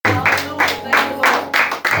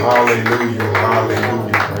Hallelujah.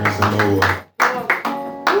 Hallelujah. Praise the Lord.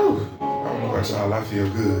 Whew. I don't know about y'all. I feel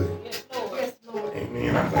good.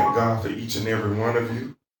 Amen. I thank God for each and every one of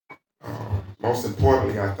you. Most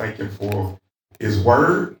importantly, I thank Him for His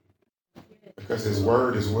Word, because His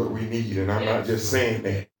Word is what we need. And I'm not just saying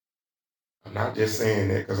that. I'm not just saying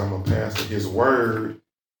that because I'm a pastor. His Word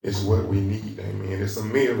is what we need. Amen. It's a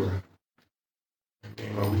mirror.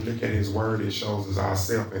 Amen. When we look at His Word, it shows us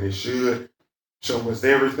ourselves, and it should show us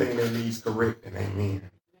everything that needs correcting. Amen.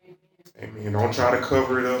 Amen. Don't try to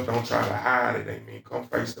cover it up. Don't try to hide it. Amen. Come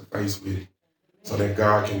face to face with it so that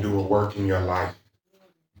God can do a work in your life.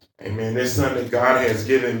 Amen. This Sunday, God has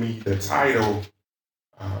given me the title,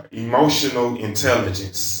 Emotional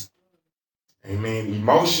Intelligence. Amen.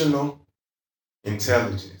 Emotional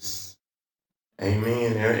Intelligence.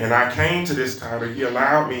 Amen. And I came to this title. He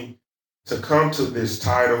allowed me to come to this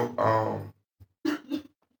title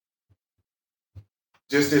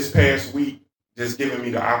just this past week, just giving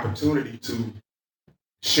me the opportunity to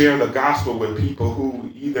share the gospel with people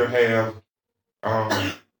who either have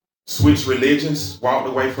switched religions, walked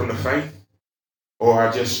away from the faith, or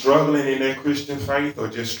are just struggling in their Christian faith, or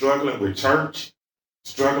just struggling with church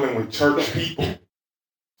people.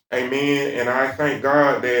 Amen. And I thank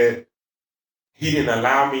God that He didn't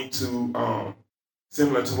allow me to,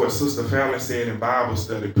 similar to what Sister Fallon said in Bible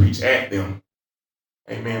study, preach at them.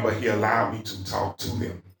 Amen. But He allowed me to talk to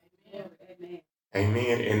them.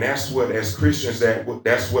 Amen. And that's what, as Christians,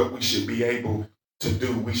 that's what we should be able to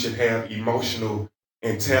do. We should have emotional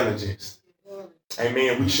intelligence.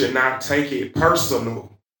 Amen. We should not take it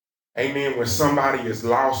personal. Amen. When somebody is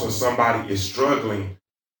lost or somebody is struggling,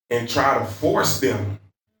 and try to force them,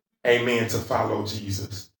 amen, to follow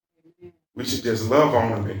Jesus. We should just love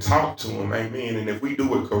on them and talk to them. Amen. And if we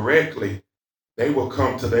do it correctly, they will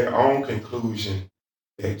come to their own conclusion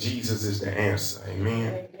that Jesus is the answer.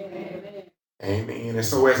 Amen. Amen. And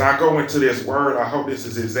so as I go into this word, I hope this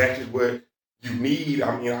is exactly what you need.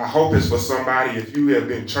 I mean, I hope it's for somebody if you have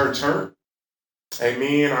been church hurt.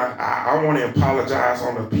 Amen. I want to apologize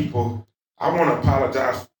on the people. I want to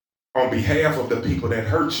apologize on behalf of the people that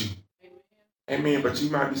hurt you. Amen. But you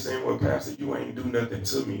might be saying, well, Pastor, you ain't do nothing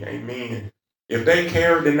to me. Amen. If they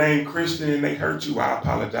carry the name Christian and they hurt you, I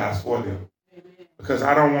apologize for them. Because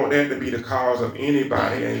I don't want that to be the cause of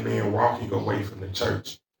anybody, amen, walking away from the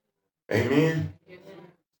church. Amen.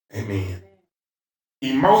 Amen.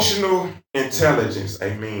 Emotional intelligence.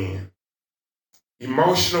 Amen.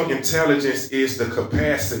 Emotional intelligence is the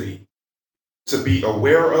capacity to be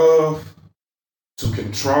aware of, to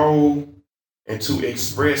control, and to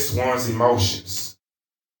express one's emotions.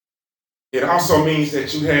 It also means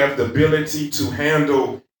that you have the ability to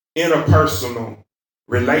handle interpersonal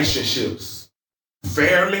relationships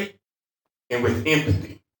fairly and with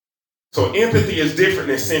empathy. So empathy is different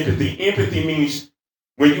than sympathy. Empathy means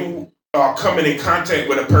when you are coming in contact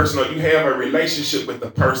with a person or you have a relationship with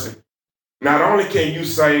a person, not only can you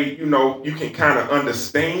say, you can kind of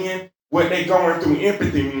understand what they're going through.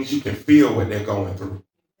 Empathy means you can feel what they're going through.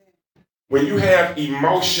 When you have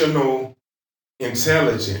emotional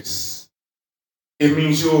intelligence, it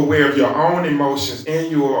means you're aware of your own emotions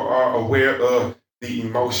and you are aware of the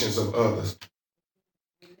emotions of others.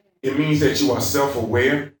 It means that you are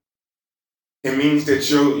self-aware. It means that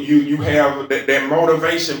you have that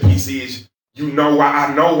motivation piece is, I know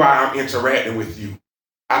why I'm interacting with you.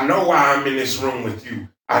 I know why I'm in this room with you.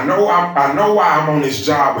 I know why I'm on this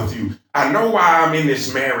job with you. I know why I'm in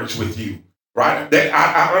this marriage with you. Right? That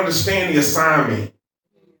I understand the assignment.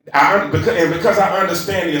 Because I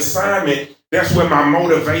understand the assignment, that's where my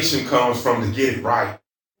motivation comes from to get it right.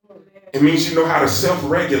 It means you know how to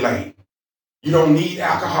self-regulate. You don't need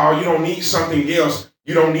alcohol. You don't need something else.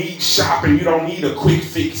 You don't need shopping. You don't need a quick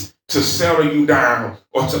fix to settle you down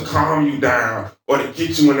or to calm you down or to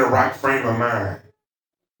get you in the right frame of mind.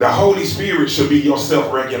 The Holy Spirit should be your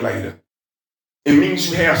self-regulator. It means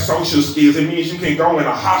you have social skills. It means you can go in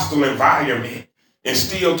a hostile environment and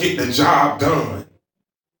still get the job done.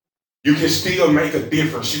 You can still make a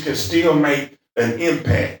difference. You can still make an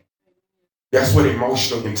impact. That's what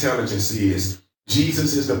emotional intelligence is.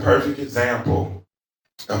 Jesus is the perfect example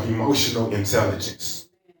of emotional intelligence.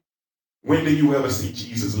 When do you ever see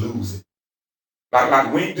Jesus lose it?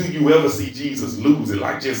 Like when do you ever see Jesus lose it?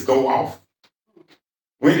 Like just go off?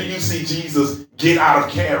 When do you see Jesus get out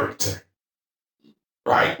of character?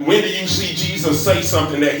 Right? When do you see Jesus say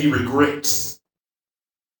something that he regrets?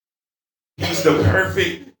 He's the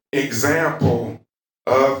perfect example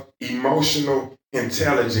of emotional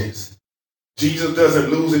intelligence. Jesus doesn't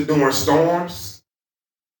lose it during storms.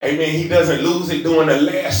 Amen. He doesn't lose it during the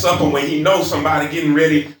Last Supper when he knows somebody getting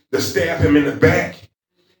ready to stab him in the back.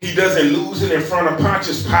 He doesn't lose it in front of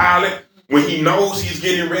Pontius Pilate when he knows he's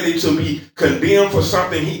getting ready to be condemned for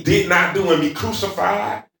something he did not do and be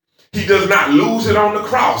crucified. He does not lose it on the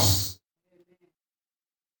cross.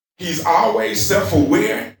 He's always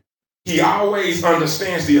self-aware. He always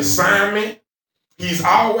understands the assignment. He's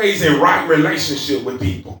always in right relationship with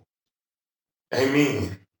people.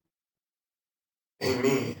 Amen.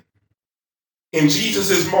 Amen. In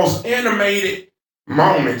Jesus' most animated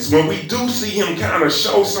moments, when we do see him kind of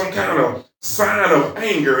show some kind of sign of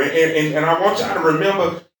anger, and I want y'all to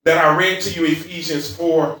remember that I read to you Ephesians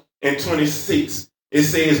 4:26. It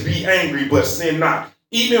says, be angry, but sin not.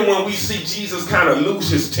 Even when we see Jesus kind of lose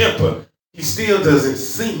his temper, he still doesn't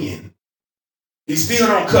sin. He still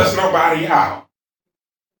don't cuss nobody out.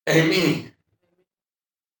 Amen.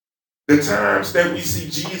 The times that we see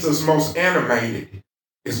Jesus most animated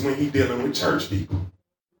is when he's dealing with church people.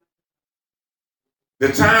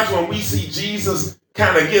 The times when we see Jesus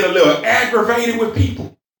kind of get a little aggravated with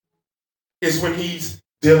people is when he's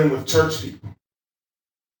dealing with church people.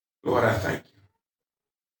 Lord, I thank you.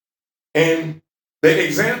 And the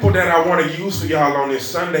example that I want to use for y'all on this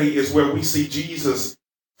Sunday is where we see Jesus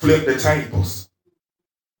flip the tables.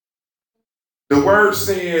 The word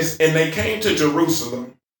says, and they came to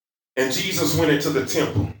Jerusalem, and Jesus went into the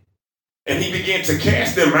temple, and he began to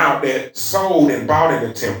cast them out that sold and bought in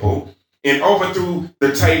the temple, and overthrew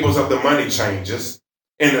the tables of the money changers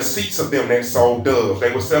and the seats of them that sold doves.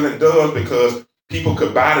 They were selling doves because people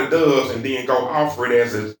could buy the doves and then go offer it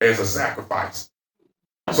as a sacrifice.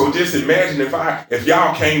 So just imagine if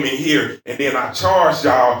y'all came in here and then I charged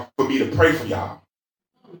y'all for me to pray for y'all.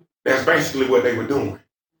 That's basically what they were doing.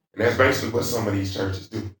 And that's basically what some of these churches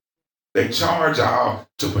do. They charge y'all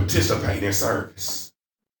to participate in service.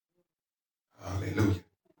 Hallelujah.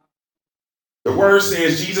 The word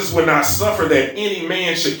says Jesus would not suffer that any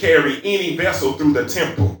man should carry any vessel through the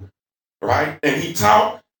temple. Right? And he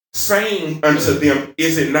taught, saying unto them,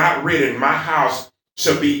 is it not written, my house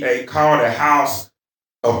shall be called a house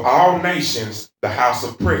of all nations, the house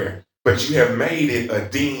of prayer, but you have made it a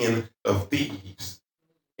den of thieves.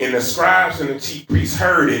 And the scribes and the chief priests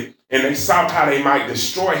heard it, and they sought how they might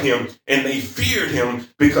destroy him, and they feared him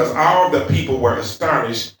because all the people were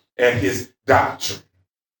astonished at his doctrine.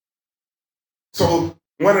 So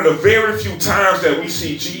one of the very few times that we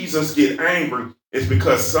see Jesus get angry is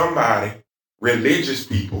because somebody, religious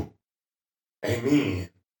people, amen,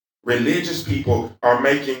 religious people are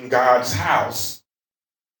making God's house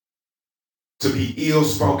to be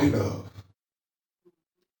ill-spoken of.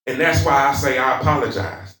 And that's why I say I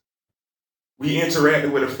apologize. We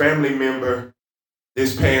interacted with a family member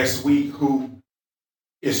this past week who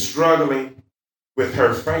is struggling with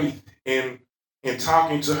her faith. And in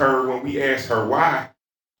talking to her, when we asked her why,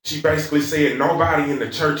 she basically said nobody in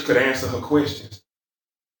the church could answer her questions.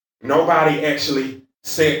 Nobody actually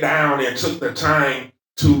sat down and took the time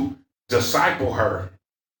to disciple her,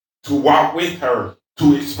 to walk with her,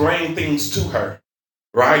 to explain things to her,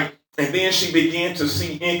 right? And then she began to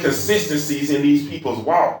see inconsistencies in these people's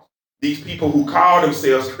walk. These people who call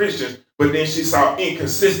themselves Christians, but then she saw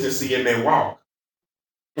inconsistency in their walk.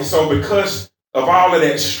 And so because of all of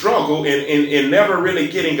that struggle and never really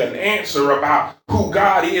getting an answer about who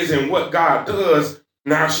God is and what God does,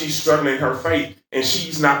 now she's struggling her faith, and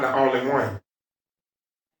she's not the only one.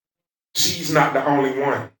 She's not the only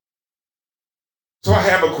one. So I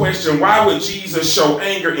have a question. Why would Jesus show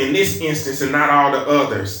anger in this instance and not all the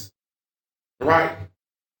others? Right?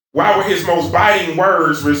 Why were his most biting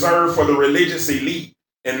words reserved for the religious elite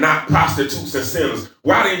and not prostitutes and sinners?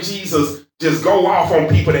 Why didn't Jesus just go off on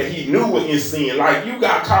people that he knew were in sin? Like, you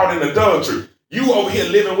got caught in adultery. You over here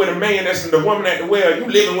living with a man that's the woman at the well. You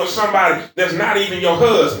living with somebody that's not even your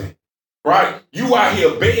husband. Right? You out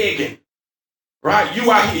here begging. Right?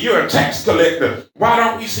 You out here, you're a tax collector. Why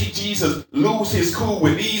don't we see Jesus lose his cool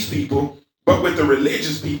with these people, but with the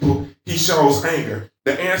religious people, he shows anger?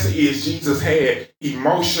 The answer is Jesus had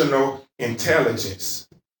emotional intelligence.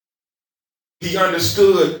 He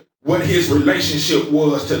understood what his relationship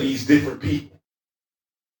was to these different people.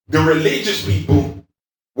 The religious people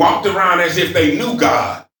walked around as if they knew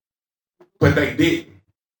God, but they didn't.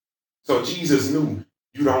 So Jesus knew,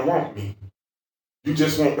 you don't want me. You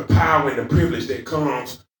just want the power and the privilege that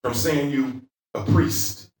comes from saying you a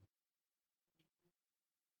priest.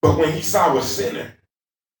 But when he saw a sinner,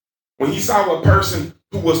 when he saw a person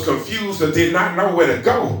who was confused or did not know where to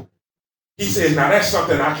go, he says, now that's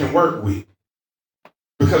something I can work with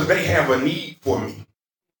because they have a need for me.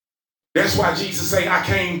 That's why Jesus say, I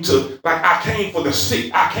came for the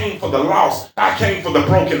sick. I came for the lost. I came for the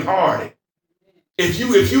brokenhearted. If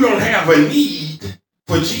you don't have a need,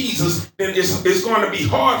 for Jesus, then it's going to be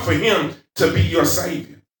hard for him to be your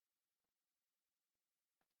Savior.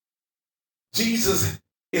 Jesus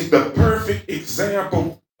is the perfect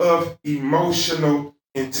example of emotional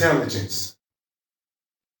intelligence.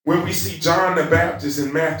 When we see John the Baptist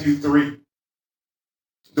in Matthew 3,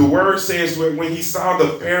 the word says when he saw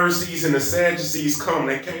the Pharisees and the Sadducees come,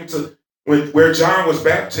 they came to where John was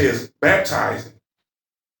baptizing.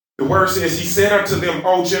 The word says, he said unto them,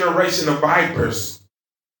 O generation of vipers,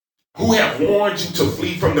 who have warned you to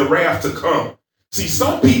flee from the wrath to come. See,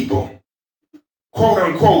 some people, quote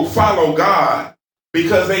unquote, follow God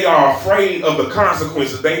because they are afraid of the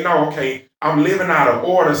consequences. They know, okay, I'm living out of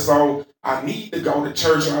order, so I need to go to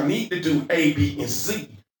church, or I need to do A, B, and C.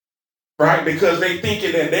 Right? Because they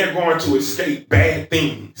thinking that they're going to escape bad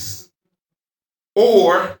things.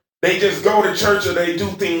 Or they just go to church, or they do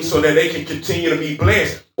things so that they can continue to be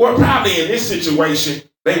blessed. Or probably in this situation,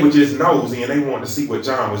 they were just nosy and they wanted to see what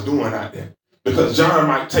John was doing out there. Because John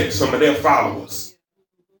might take some of their followers.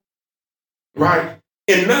 Right?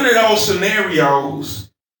 In none of those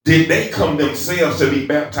scenarios did they come themselves to be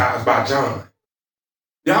baptized by John.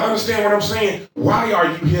 Y'all understand what I'm saying? Why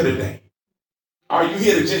are you here today? Are you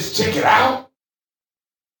here to just check it out?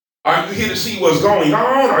 Are you here to see what's going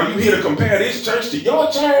on? Are you here to compare this church to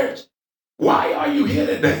your church? Why are you here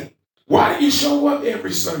today? Why do you show up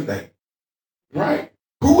every Sunday? Right?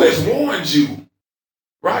 Who has warned you?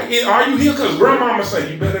 Right? Are you here because grandmama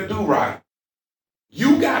said you better do right?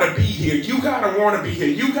 You got to be here. You got to want to be here.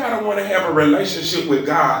 You got to want to have a relationship with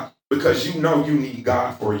God because you know you need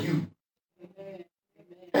God for you.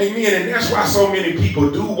 Amen. And that's why so many people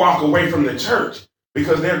do walk away from the church,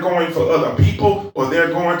 because they're going for other people, or they're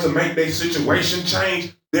going to make their situation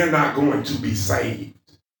change. They're not going to be saved.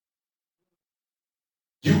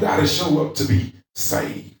 You got to show up to be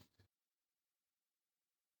saved.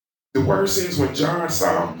 The word says when John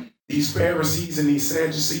saw these Pharisees and these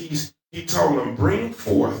Sadducees, he told them, bring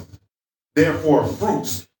forth, therefore,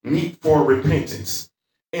 fruits meet for repentance.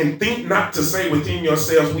 And think not to say within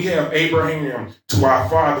yourselves, we have Abraham to our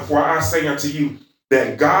father. For I say unto you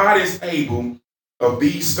that God is able of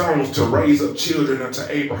these stones to raise up children unto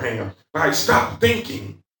Abraham. Like, stop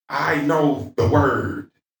thinking, I know the word,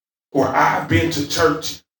 or I've been to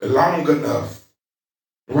church long enough.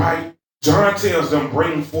 Right? John tells them,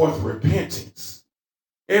 bring forth repentance.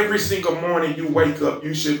 Every single morning you wake up,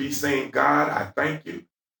 you should be saying, God, I thank you.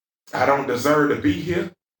 I don't deserve to be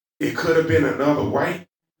here. It could have been another way.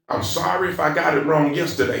 I'm sorry if I got it wrong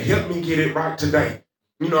yesterday. Help me get it right today.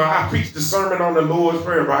 You know, I preached the sermon on the Lord's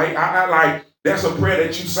Prayer, right? I like, that's a prayer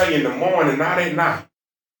that you say in the morning, not at night.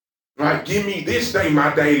 Right? Give me this day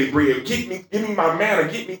my daily bread. Give me my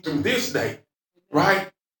manna. Get me through this day. Right?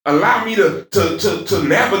 Allow me to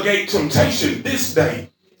navigate temptation this day.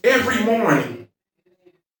 Every morning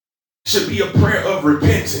should be a prayer of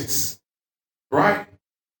repentance. Right?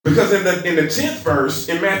 Because in the 10th verse,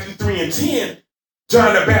 in Matthew 3 and 10,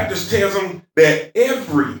 John the Baptist tells them that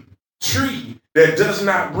every tree that does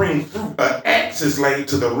not bring fruit, an axe is laid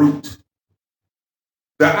to the root.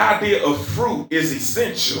 The idea of fruit is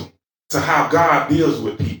essential to how God deals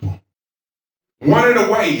with people. One of the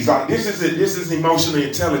ways, like this is emotional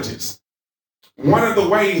intelligence. One of the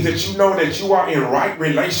ways that you know that you are in right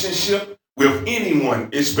relationship with anyone,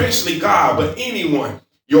 especially God, but anyone,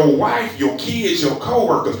 your wife, your kids, your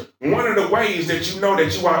coworkers, one of the ways that you know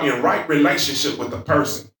that you are in right relationship with a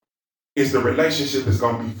person is the relationship is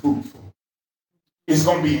going to be fruitful. It's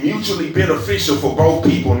going to be mutually beneficial for both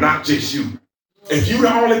people, not just you. If you're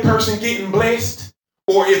the only person getting blessed,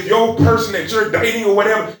 or if your person that you're dating or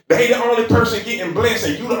whatever, they the only person getting blessed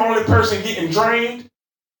and you the only person getting drained,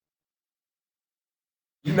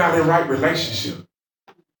 you're not in right relationship.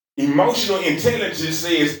 Emotional intelligence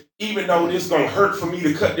says, even though this is going to hurt for me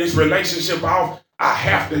to cut this relationship off, I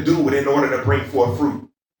have to do it in order to bring forth fruit.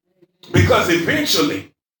 Because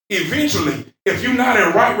eventually, if you're not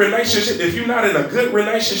in right relationship, if you're not in a good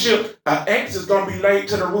relationship, an axe is going to be laid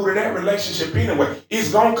to the root of that relationship anyway.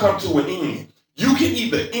 It's going to come to an end. You can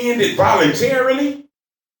either end it voluntarily,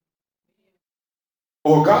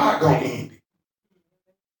 or God going to end it.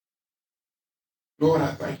 Lord,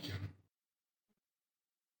 I thank you.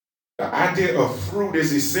 The idea of fruit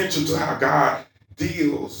is essential to how God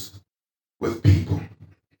deals with people.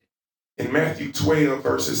 In Matthew 12,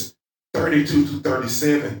 verses 32 to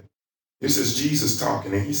 37, this is Jesus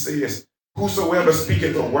talking, and he says, whosoever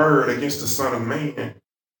speaketh a word against the Son of Man,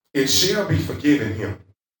 it shall be forgiven him.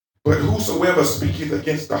 But whosoever speaketh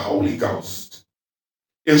against the Holy Ghost,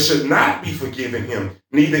 it should not be forgiven him,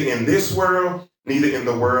 neither in this world, neither in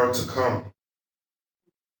the world to come.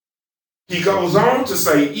 He goes on to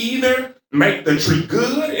say, either make the tree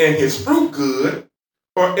good and his fruit good,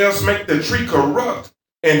 or else make the tree corrupt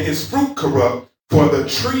and his fruit corrupt. For the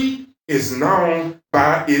tree is known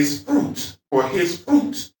by its fruit, or his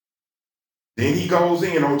fruit. Then he goes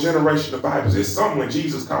in on Generation of Bibles. It's something when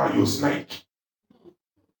Jesus called you a snake.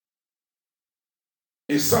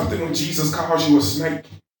 It's something when Jesus calls you a snake.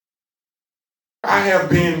 I have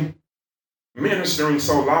been ministering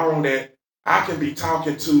so long that I can be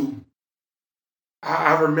talking to,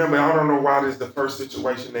 I remember, I don't know why this is the first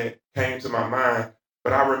situation that came to my mind,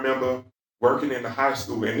 but I remember working in the high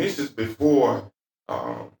school, and this is before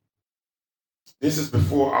all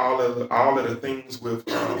of the things with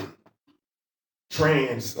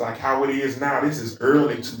trans, like how it is now. This is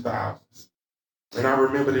early 2000s. And I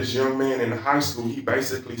remember this young man in high school, he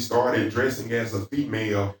basically started dressing as a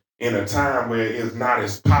female in a time where it's not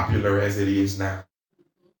as popular as it is now.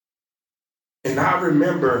 And I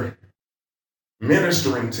remember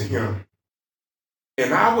ministering to him.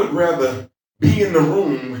 And I would rather be in the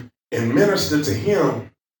room and minister to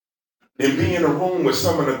him than be in a room with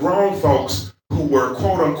some of the grown folks who were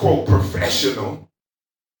quote unquote professional,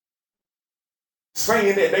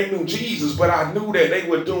 saying that they knew Jesus, but I knew that they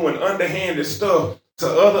were doing underhanded stuff to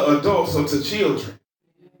other adults or to children.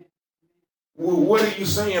 Well, what are you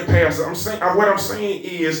saying, Pastor? What I'm saying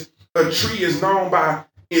is a tree is known by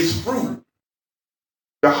its fruit.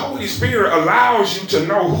 The Holy Spirit allows you to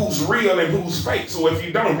know who's real and who's fake. So if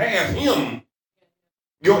you don't have him,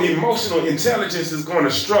 your emotional intelligence is going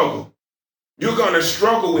to struggle. You're going to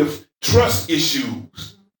struggle with trust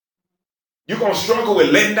issues. You're going to struggle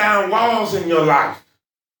with letting down walls in your life.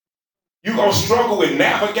 You're going to struggle with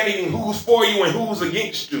navigating who's for you and who's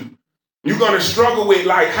against you. You're going to struggle with,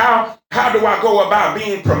 like, how do I go about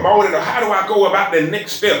being promoted, or how do I go about the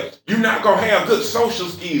next step? You're not going to have good social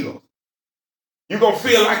skills. You're going to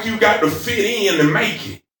feel like you got to fit in to make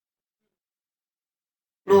it.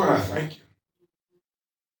 Lord, I thank you.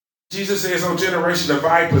 Jesus says on Generation of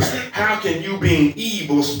Vipers, how can you being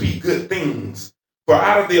evil speak good things? For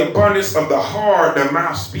out of the abundance of the heart the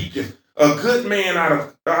mouth speaketh. A good man out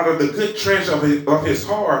of the good treasure of his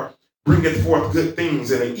heart bringeth forth good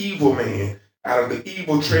things, and an evil man out of the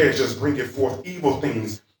evil treasures bringeth forth evil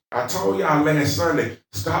things. I told y'all last Sunday,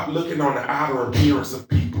 stop looking on the outer appearance of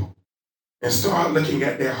people and start looking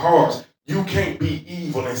at their hearts. You can't be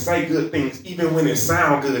evil and say good things. Even when it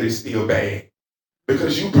sounds good, it's still bad.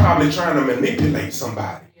 Because you're probably trying to manipulate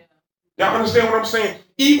somebody. Y'all understand what I'm saying?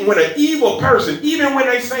 Even when an evil person, even when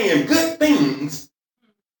they're saying good things,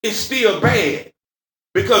 it's still bad.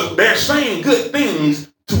 Because they're saying good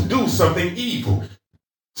things to do something evil.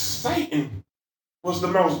 Satan was the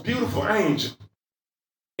most beautiful angel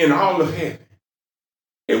in all of heaven.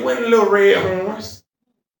 It wasn't little red horns.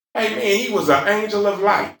 Hey man, he was an angel of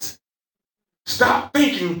light. Stop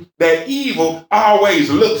thinking that evil always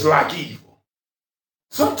looks like evil.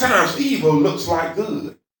 Sometimes evil looks like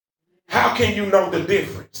good. How can you know the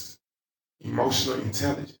difference? Emotional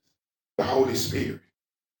intelligence. The Holy Spirit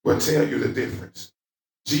will tell you the difference.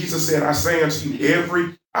 Jesus said, I say unto you,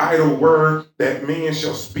 every idle word that men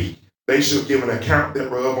shall speak, they shall give an account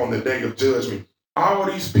thereof on the day of judgment. All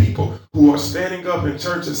these people who are standing up in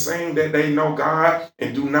churches saying that they know God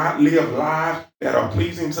and do not live lives that are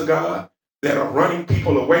pleasing to God, that are running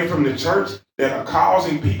people away from the church, that are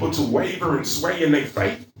causing people to waver and sway in their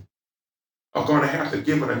faith, are going to have to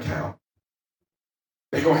give an account.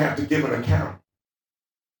 They're going to have to give an account.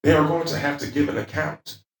 They are going to have to give an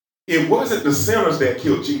account. It wasn't the sinners that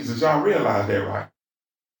killed Jesus. Y'all realize that, right?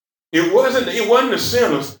 It wasn't the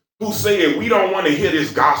sinners who said, we don't want to hear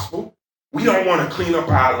this gospel. We don't want to clean up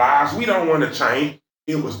our lives. We don't want to change.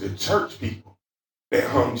 It was the church people that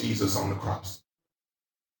hung Jesus on the cross.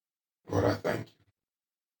 Lord, I thank you.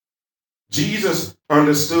 Jesus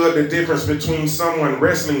understood the difference between someone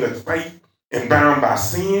wrestling with faith and bound by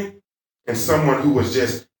sin and someone who was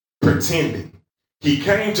just pretending. He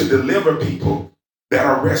came to deliver people that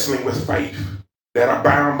are wrestling with faith, that are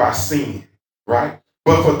bound by sin, right?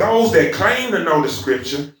 But for those that claim to know the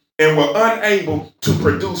scripture and were unable to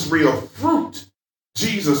produce real fruit,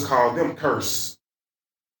 Jesus called them cursed.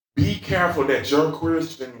 Be careful that your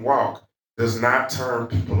Christian walk does not turn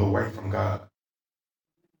people away from God.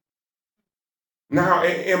 Now,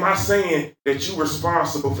 am I saying that you're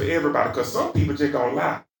responsible for everybody? Because some people just gonna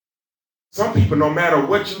lie. Some people, no matter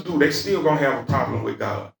what you do, they still gonna have a problem with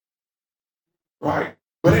God. Right?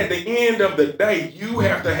 But at the end of the day, you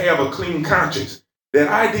have to have a clean conscience that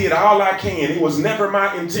I did all I can. It was never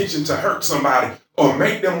my intention to hurt somebody or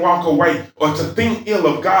make them walk away or to think ill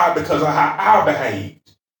of God because of how I behaved.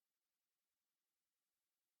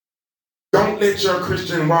 Don't Don't let your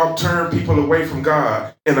Christian walk turn people away from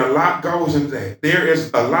God. And a lot goes into that. There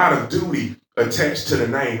is a lot of duty attached to the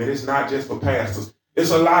name, and it's not just for pastors.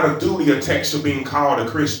 It's a lot of duty attached to being called a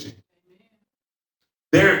Christian.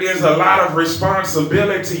 There is a lot of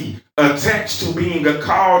responsibility attached to being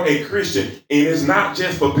called a Christian, and it's not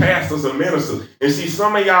just for pastors or ministers. And see,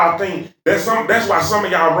 some of y'all think that's why some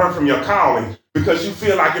of y'all run from your calling, because you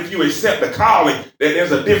feel like if you accept the calling, that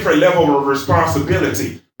there's a different level of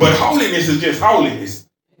responsibility. But holiness is just holiness.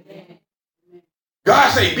 God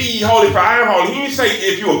say, be ye holy for I am holy. He didn't say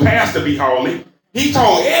if you're a pastor, be holy. He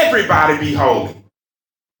told everybody be holy.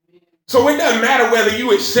 So it doesn't matter whether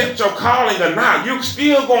you accept your calling or not. You're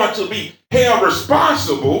still going to be held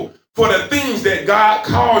responsible for the things that God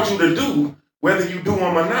called you to do, whether you do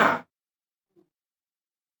them or not.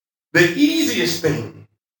 The easiest thing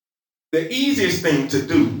to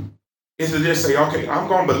do is to just say, okay, I'm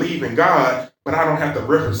going to believe in God, but I don't have to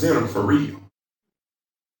represent him for real.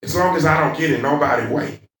 As long as I don't get in nobody's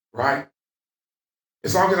way, right?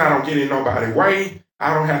 As long as I don't get in nobody's way,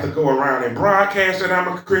 I don't have to go around and broadcast that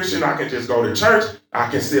I'm a Christian. I can just go to church. I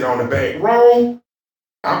can sit on the back row.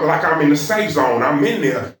 I'm in the safe zone. I'm in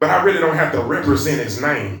there, but I really don't have to represent his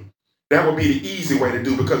name. That would be the easy way to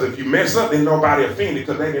do, because if you mess up, then nobody offended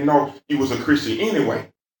because they didn't know you was a Christian anyway.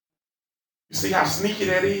 You see how sneaky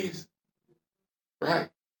that is? Right?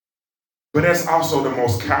 But that's also the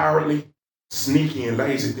most cowardly, sneaky, and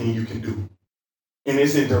lazy thing you can do. And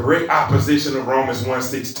it's in direct opposition of Romans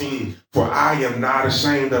 1:16. For I am not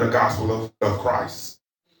ashamed of the gospel of Christ.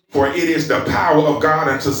 For it is the power of God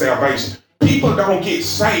unto salvation. People don't get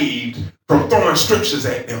saved from throwing scriptures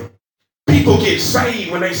at them. People get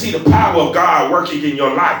saved when they see the power of God working in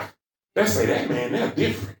your life. They say, that man, they're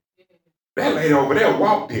different. That lady over there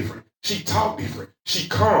walk different. She talk different. She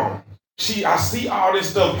calm. I see all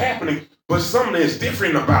this stuff happening, but something is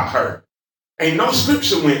different about her. Ain't no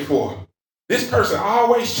scripture went for her. This person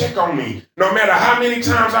always check on me, no matter how many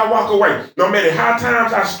times I walk away, no matter how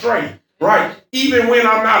times I stray, right? Even when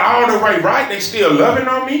I'm not all the way right, they still loving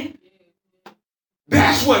on me.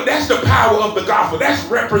 That's the power of the gospel. That's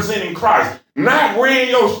representing Christ. Not wearing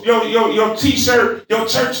your t-shirt, your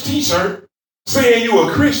church t-shirt, saying you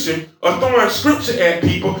a Christian, or throwing scripture at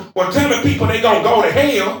people, or telling people they gonna go to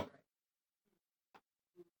hell.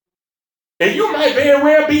 And you might very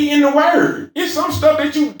well be in the word. It's some stuff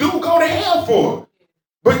that you do go to hell for.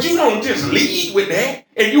 But you don't just lead with that.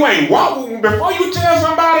 And you ain't walk with them. Before you tell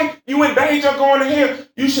somebody you in danger of going to hell,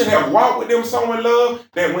 you should have walked with them so in love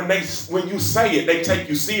that when you say it, they take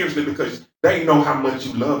you seriously because they know how much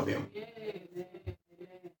you love them.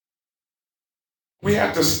 We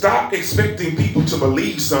have to stop expecting people to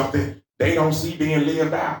believe something they don't see being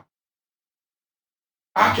lived out.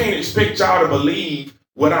 I can't expect y'all to believe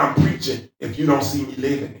what I'm preaching if you don't see me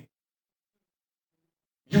living it.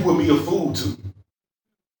 You would be a fool to.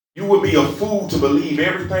 You would be a fool to believe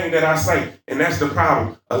everything that I say. And that's the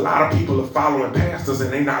problem. A lot of people are following pastors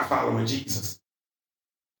and they're not following Jesus.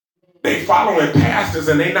 They following pastors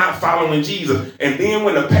and they're not following Jesus. And then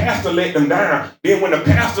when the pastor let them down, then when the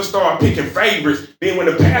pastor started picking favorites, then when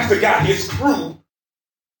the pastor got his crew,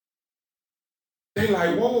 they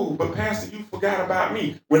like, whoa, but pastor, you forgot about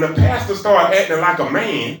me. When the pastor started acting like a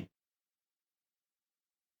man,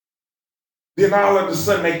 then all of a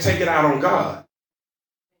sudden they take it out on God.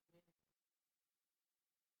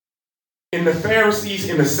 In the Pharisees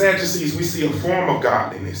and the Sadducees, we see a form of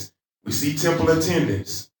godliness. We see temple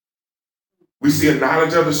attendance. We see a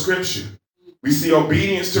knowledge of the scripture. We see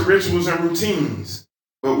obedience to rituals and routines.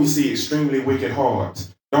 But we see extremely wicked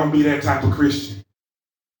hearts. Don't be that type of Christian.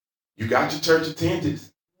 You got your church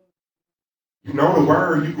attendance. You know the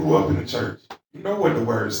word. You grew up in the church. You know what the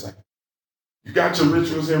word say. You got your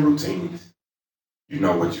rituals and routines. You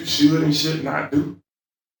know what you should and should not do.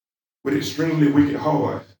 With extremely wicked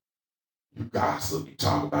hearts. You gossip, you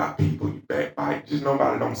talk about people, you backbite, just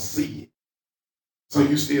nobody don't see it. So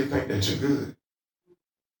you still think that you're good.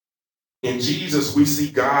 In Jesus, we see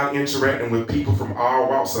God interacting with people from all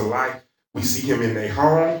walks of life. We see him in their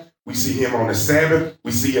home. We see him on the Sabbath.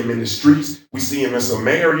 We see him in the streets. We see him in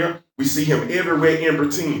Samaria. We see him everywhere in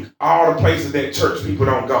between. All the places that church people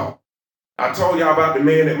don't go. I told y'all about the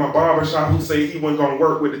man at my barbershop who said he wasn't going to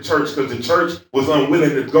work with the church because the church was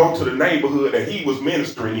unwilling to go to the neighborhood that he was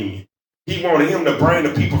ministering in. He wanted him to bring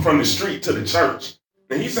the people from the street to the church.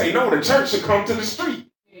 And he said, no, the church should come to the street.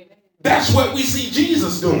 That's what we see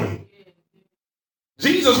Jesus doing.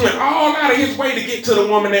 Jesus went all out of his way to get to the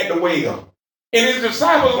woman at the well. And his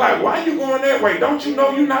disciples were like, why are you going that way? Don't you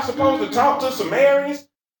know you're not supposed to talk to Samaritans?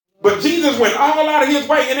 But Jesus went all out of his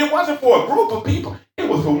way, and it wasn't for a group of people. It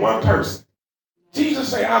was for one person. Jesus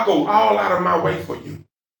said, I'll go all out of my way for you.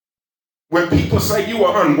 When people say you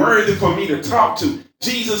are unworthy for me to talk to,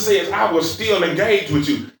 Jesus says, I will still engage with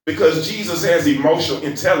you because Jesus has emotional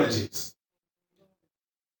intelligence.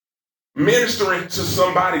 Ministering to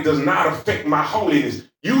somebody does not affect my holiness.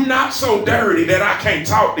 You're not so dirty that I can't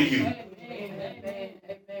talk to you.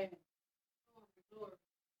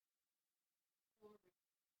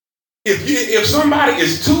 If somebody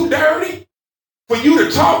is too dirty for you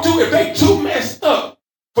to talk to, if they too messed up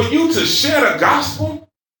for you to share the gospel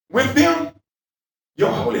with them,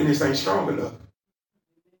 your holiness ain't strong enough.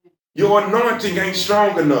 Your anointing ain't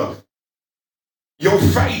strong enough. Your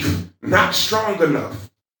faith not strong enough.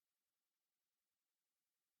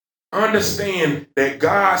 Understand that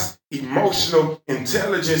God's emotional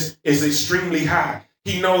intelligence is extremely high.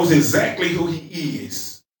 He knows exactly who he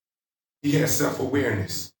is. He has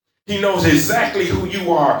self-awareness. He knows exactly who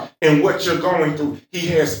you are and what you're going through. He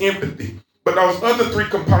has empathy. But those other three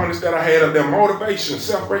components that I had of their motivation,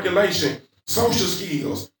 self-regulation, social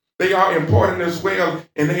skills, they are important as well,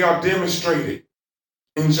 and they are demonstrated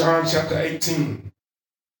in John chapter 18.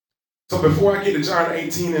 So before I get to John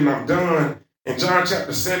 18 and I'm done, in John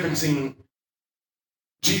chapter 17,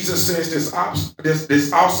 Jesus says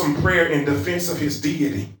this awesome prayer in defense of his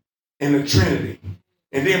deity and the Trinity.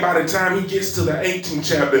 And then by the time he gets to the 18th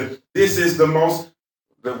chapter, this is the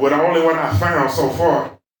only one I found so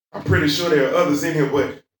far. I'm pretty sure there are others in here,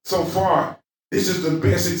 but so far, this is the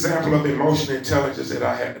best example of emotional intelligence that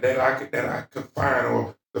I could find,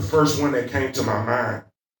 or the first one that came to my mind.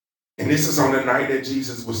 And this is on the night that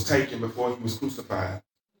Jesus was taken before he was crucified.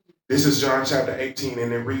 This is John chapter 18,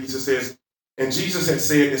 and it reads, it says, and Jesus had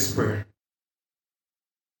said this prayer.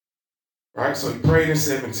 Right, so he prayed in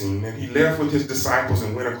 17, and he left with his disciples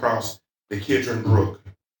and went across the Kidron Brook.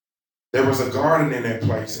 There was a garden in that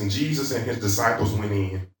place, and Jesus and his disciples went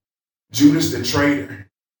in. Judas the traitor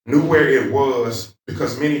knew where it was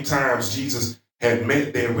because many times Jesus had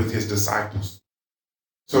met there with his disciples.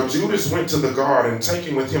 So Judas went to the garden,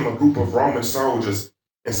 taking with him a group of Roman soldiers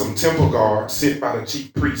and some temple guards sent by the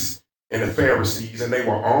chief priests and the Pharisees, and they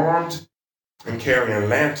were armed and carrying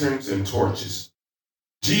lanterns and torches.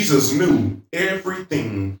 Jesus knew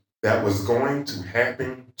everything that was going to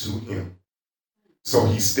happen to him. So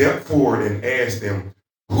he stepped forward and asked them,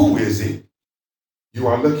 who is it you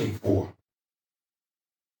are looking for?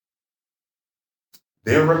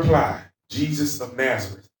 Their reply, Jesus of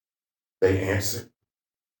Nazareth. They answered,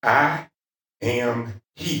 I am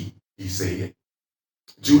he said.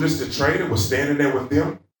 Judas the traitor was standing there with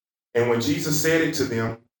them, and when Jesus said it to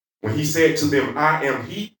them, when he said to them, I am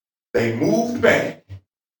he, they moved back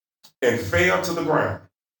and fell to the ground.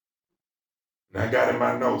 And I got in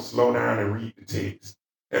my notes, slow down and read the text.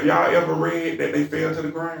 Have y'all ever read that they fell to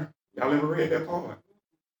the ground? Y'all ever read that part?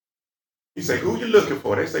 He said, who you looking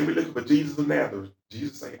for? They say, we're looking for Jesus of Nazareth.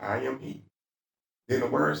 Jesus say, I am he. Then the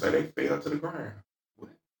words say they fell to the ground.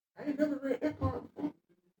 What? I ain't never read that part before.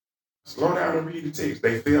 Slow down and read the text.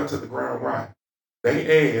 They fell to the ground. Why?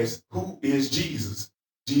 They asked, who is Jesus?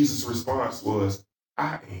 Jesus' response was,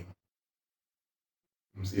 I am.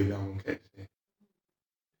 Let me see if y'all gonna catch that.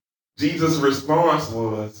 Jesus' response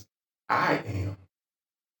was, I am.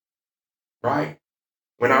 Right?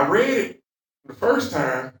 When I read it the first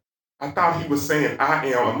time, I thought he was saying, I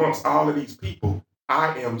am amongst all of these people.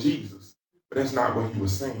 I am Jesus. But that's not what he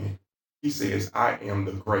was saying. He says, I am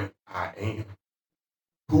the great I am.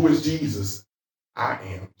 Who is Jesus? I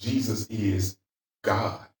am. Jesus is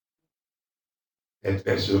God.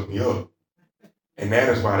 That shook me up. And that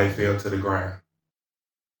is why they fell to the ground.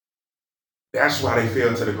 That's why they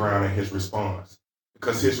fell to the ground in his response.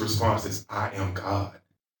 Because his response is, I am God.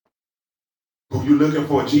 Who you looking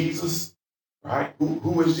for? Jesus? Right?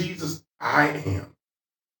 Who is Jesus? I am.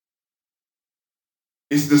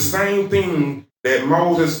 It's the same thing that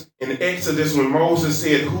Moses, in Exodus, when Moses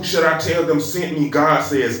said, who should I tell them sent me? God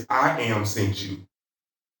says, I am sent you.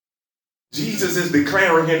 Jesus is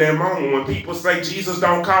declaring in that moment when people say Jesus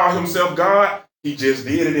don't call himself God, he just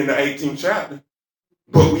did it in the 18th chapter.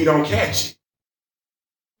 But we don't catch it.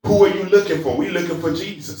 Who are you looking for? We're looking for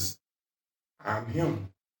Jesus. I'm him.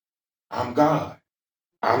 I'm God.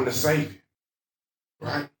 I'm the Savior.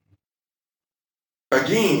 Right?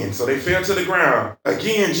 Again, so they fell to the ground.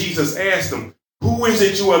 Again, Jesus asked them, who is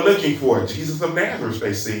it you are looking for? Jesus of Nazareth,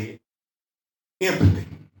 they said. Empathy.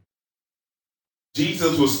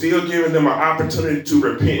 Jesus was still giving them an opportunity to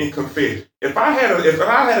repent and confess. If I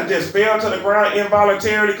had just fell to the ground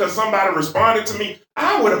involuntarily because somebody responded to me,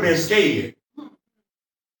 I would have been scared.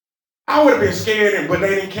 I would have been scared, but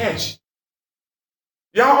they didn't catch it.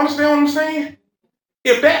 Y'all understand what I'm saying?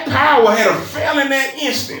 If that power had fell in that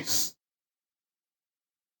instance,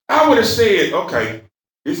 I would have said, okay,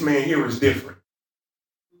 this man here is different.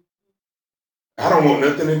 I don't want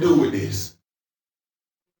nothing to do with this.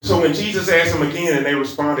 So when Jesus asked them again and they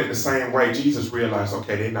responded the same way, Jesus realized,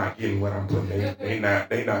 okay, they're not getting what I'm putting. They not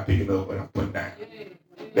picking up what I'm putting down.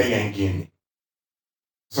 They ain't getting it.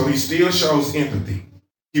 So he still shows empathy.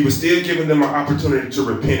 He was still giving them an opportunity to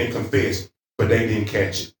repent and confess, but they didn't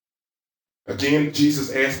catch it. Again,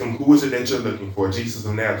 Jesus asked them, who is it that you're looking for? Jesus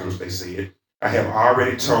of Nazareth, they said. I have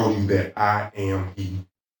already told you that I am he.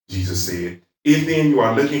 Jesus said, if then you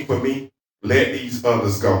are looking for me, let these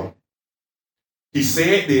others go. He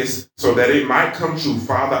said this so that it might come true.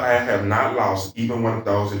 Father, I have not lost even one of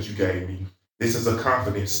those that you gave me. This is a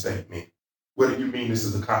confident statement. What do you mean this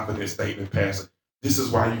is a confident statement, Pastor? This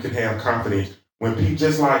is why you can have confidence. When people,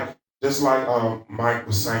 just like Mike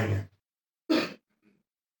was saying,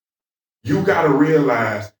 you got to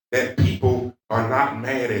realize that people are not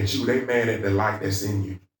mad at you. They're mad at the light that's in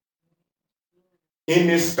you. In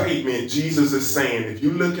this statement, Jesus is saying, if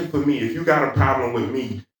you're looking for me, if you got a problem with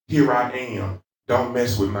me, here I am. Don't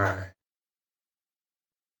mess with mine.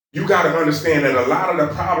 You got to understand that a lot of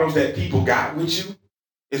the problems that people got with you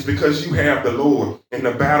is because you have the Lord and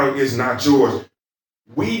the battle is not yours.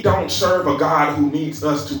 We don't serve a God who needs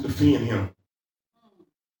us to defend him.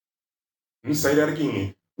 Let me say that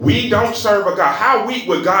again. We don't serve a God. How weak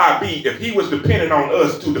would God be if he was dependent on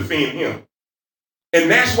us to defend him? And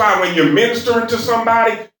that's why when you're ministering to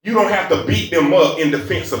somebody, you don't have to beat them up in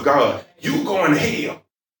defense of God. You going to hell.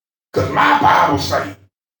 Because my Bible says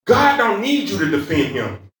God don't need you to defend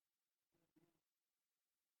him.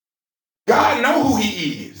 God know who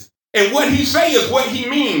he is. And what he say is what he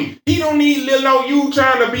means. He don't need little old you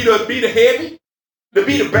trying to be the heavy, to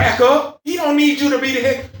be the backup. He don't need you to be the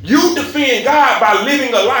heavy. You defend God by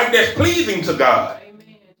living a life that's pleasing to God.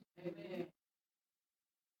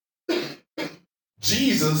 Amen.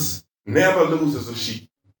 Jesus never loses a sheep.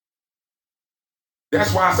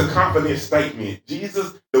 That's why it's a confident statement.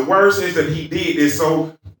 Jesus, the word says that he did this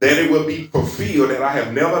so that it will be fulfilled, that I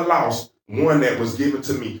have never lost one that was given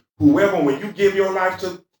to me. Whoever, when you give your life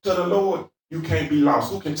to the Lord, you can't be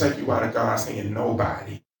lost. Who can take you out of God's hand?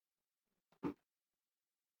 Nobody.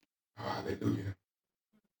 Hallelujah.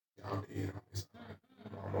 Y'all did on this.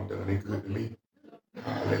 I'm almost done. It good to me.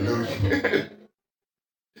 Hallelujah.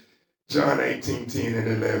 John 18:10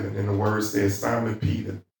 and 11, and the word says, Simon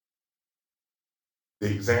Peter, the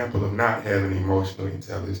example of not having emotional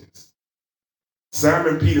intelligence.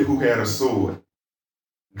 Simon Peter, who had a sword,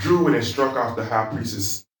 drew it and struck off the high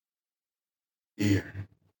priest's ear.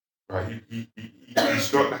 Right? He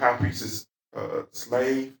struck the high priest's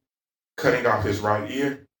slave, cutting off his right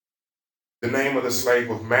ear. The name of the slave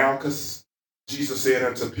was Malchus. Jesus said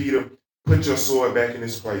unto Peter, put your sword back in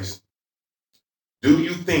its place. Do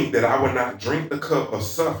you think that I will not drink the cup of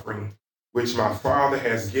suffering which my Father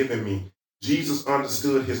has given me? Jesus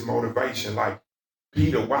understood his motivation. Like,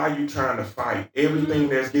 Peter, why are you trying to fight? Everything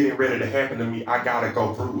that's getting ready to happen to me, I got to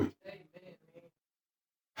go through it.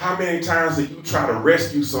 How many times did you try to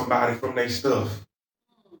rescue somebody from their stuff?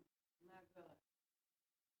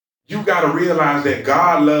 You got to realize that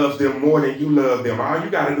God loves them more than you love them. All you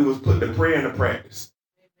got to do is put the prayer into practice.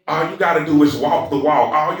 All you got to do is walk the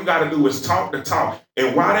walk. All you got to do is talk the talk.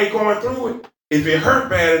 And while they going through it, if it hurt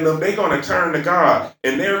bad enough, they're going to turn to God.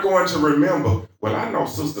 And they're going to remember, well, I know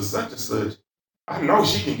sister such and such. I know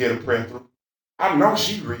she can get a prayer through. I know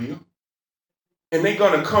she real. And they're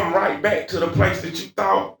going to come right back to the place that you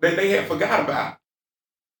thought that they had forgot about.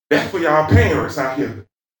 That's for y'all parents out here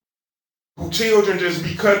who children just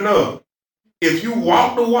be cutting up. If you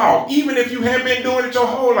walk the walk, even if you have been doing it your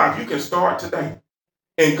whole life, you can start today.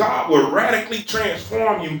 And God will radically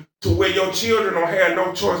transform you to where your children don't have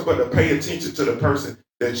no choice but to pay attention to the person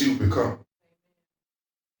that you've become.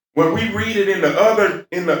 When we read it in the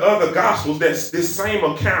other gospels, that's this same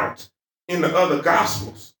account in the other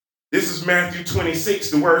gospels. This is Matthew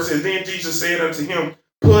 26. The word says, then Jesus said unto him,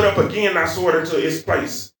 put up again thy sword into its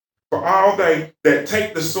place. For all they that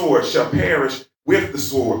take the sword shall perish with the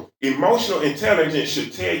sword. Emotional intelligence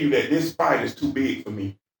should tell you that this fight is too big for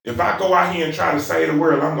me. If I go out here and try to save the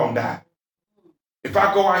world, I'm going to die. If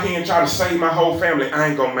I go out here and try to save my whole family, I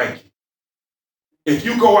ain't going to make it. If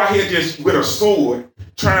you go out here just with a sword,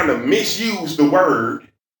 trying to misuse the word,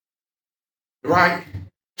 right?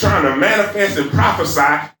 Trying to manifest and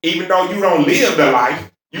prophesy, even though you don't live the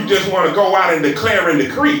life, you just want to go out and declare and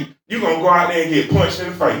decree, you're going to go out there and get punched in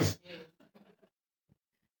the face.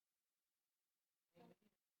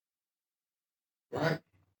 Right?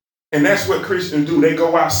 And that's what Christians do. They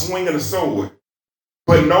go out swinging a sword,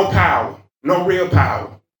 but no power, no real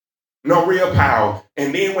power, no real power.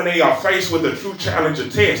 And then when they are faced with a true challenge or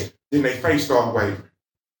test, then their faith started wavering.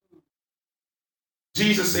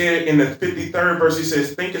 Jesus said in the 53rd verse, he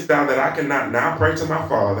says, thinkest thou that I cannot now pray to my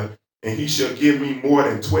Father, and he shall give me more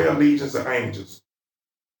than 12 legions of angels?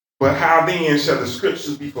 But how then shall the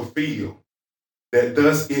scriptures be fulfilled, that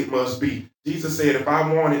thus it must be? Jesus said, if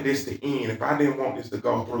I wanted this to end, if I didn't want this to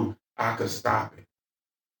go through, I could stop it,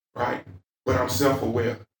 right? But I'm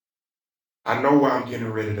self-aware. I know where I'm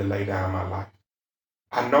getting ready to lay down my life.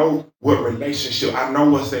 I know what relationship, I know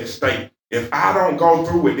what's at stake. If I don't go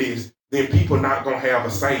through with this, then people not going to have a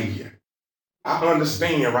savior. I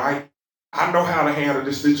understand, right? I know how to handle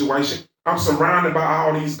this situation. I'm surrounded by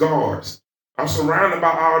all these guards. I'm surrounded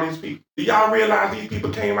by all these people. Do y'all realize these people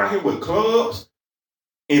came out here with clubs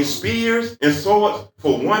and spears and swords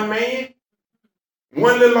for one man?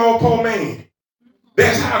 One little old poor man.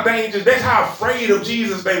 That's how dangerous, that's how afraid of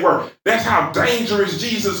Jesus they were. That's how dangerous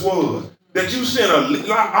Jesus was. That you sent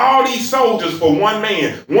all these soldiers for one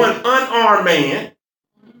man, one unarmed man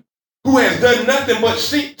who has done nothing but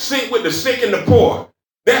sit with the sick and the poor.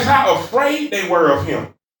 That's how afraid they were of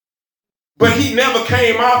him. But he never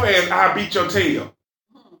came off as, I beat your tail.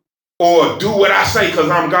 Or do what I say because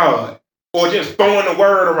I'm God. Or just throwing the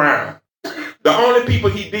word around. The only people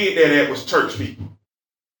he did that at was church people.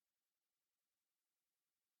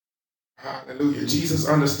 Hallelujah. Jesus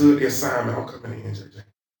understood the assignment. I'm coming in, JJ.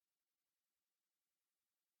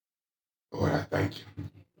 Lord, I thank you.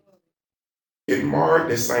 In Mark,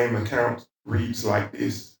 the same account reads like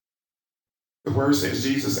this. The word says,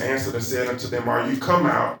 Jesus answered and said unto them, are you come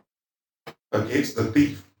out against the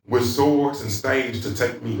thief with swords and staves to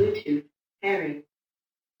take me?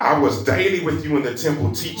 I was daily with you in the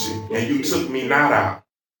temple teaching, and you took me not out.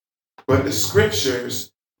 But the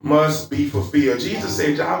scriptures must be fulfilled. Jesus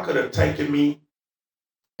said, y'all could have taken me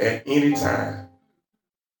at any time.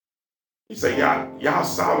 He said, y'all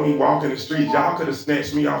saw me walking the street. Y'all could have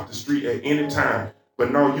snatched me off the street at any time.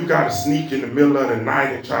 But no, you got to sneak in the middle of the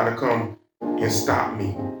night and try to come and stop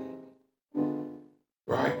me.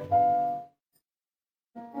 Right?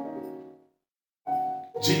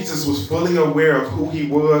 Jesus was fully aware of who he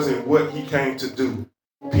was and what he came to do.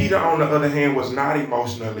 Peter, on the other hand, was not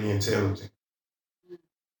emotionally intelligent.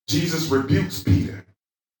 Jesus rebukes Peter,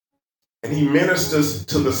 and he ministers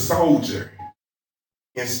to the soldier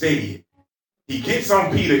instead. He gets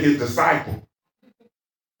on Peter, his disciple,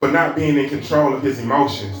 for not being in control of his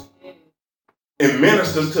emotions, and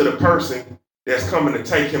ministers to the person that's coming to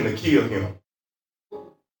take him to kill him.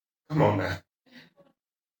 Come on now.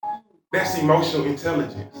 That's emotional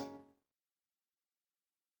intelligence.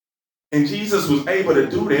 And Jesus was able to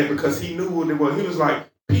do that because he knew what it was. He was like,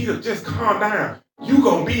 Peter, just calm down. You're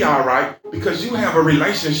going to be all right because you have a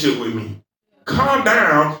relationship with me. Calm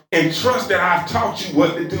down and trust that I've taught you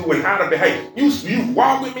what to do and how to behave. You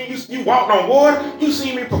walk with me. You walked on water. You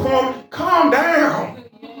see me perform. Calm down.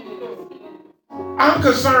 I'm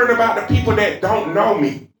concerned about the people that don't know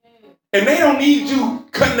me. And they don't need you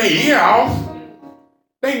cutting their ear off.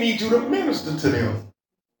 They need you to minister to them.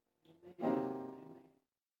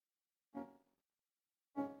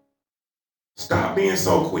 Stop being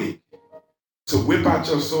so quick to whip out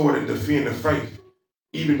your sword and defend the faith,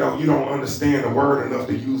 even though you don't understand the word enough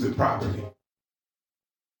to use it properly.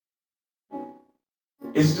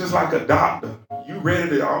 It's just like a doctor. You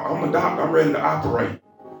ready to, I'm a doctor, I'm ready to operate,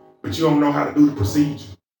 but you don't know how to do the procedure.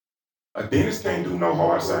 A dentist can't do no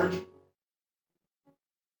heart surgery.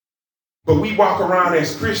 But we walk around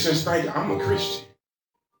as Christians thinking, I'm a Christian.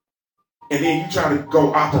 And then you try to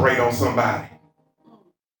go operate on somebody.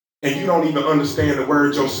 And you don't even understand the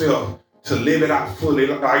word yourself to live it out fully,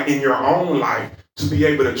 like in your own life, to be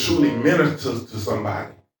able to truly minister to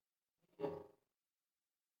somebody.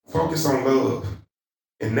 Focus on love.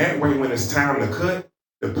 And that way, when it's time to cut,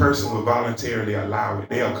 the person will voluntarily allow it.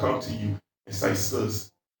 They'll come to you and say,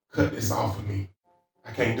 sis, cut this off of me.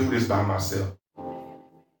 I can't do this by myself.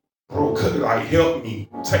 Bro, cut it, like, help me.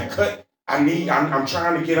 Cut. I'm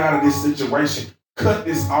trying to get out of this situation. Cut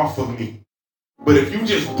this off of me. But if you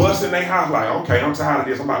just bust in their house like, okay, I'm tired of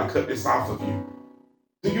this, I'm about to cut this off of you.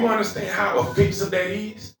 Do you understand how offensive that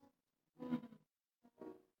is?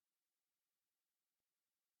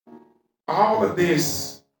 All of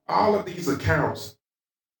these accounts,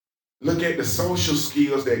 look at the social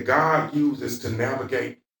skills that God uses to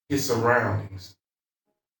navigate his surroundings.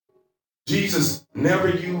 Jesus never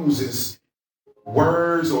uses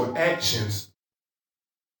words or actions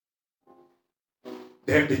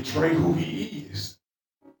that betray who he is.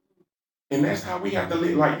 And that's how we have to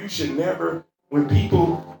live. Like, you should never, when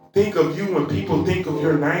people think of you, when people think of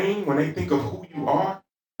your name, when they think of who you are,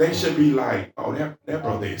 they should be like, oh, that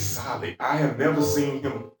brother is solid. I have never seen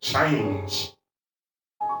him change.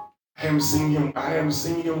 I haven't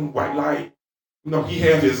seen him like, he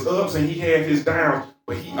have his ups and he have his downs,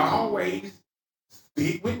 but he always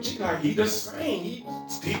stick with Jesus. Like he the same. He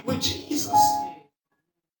stick with Jesus.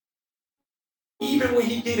 Even when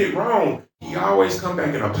he get it wrong, he always come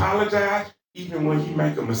back and apologize. Even when he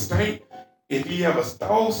make a mistake, if he ever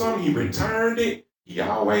stole something, he returned it. He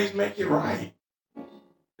always make it right.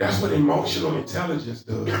 That's what emotional intelligence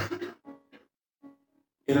does.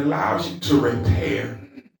 It allows you to repair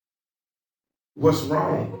what's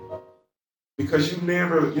wrong. Because you're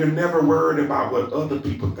never worried about what other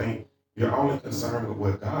people think. You're only concerned with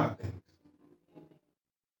what God thinks.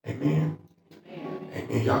 Amen.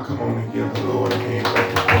 Amen. Y'all come on and give the Lord a hand of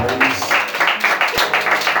praise.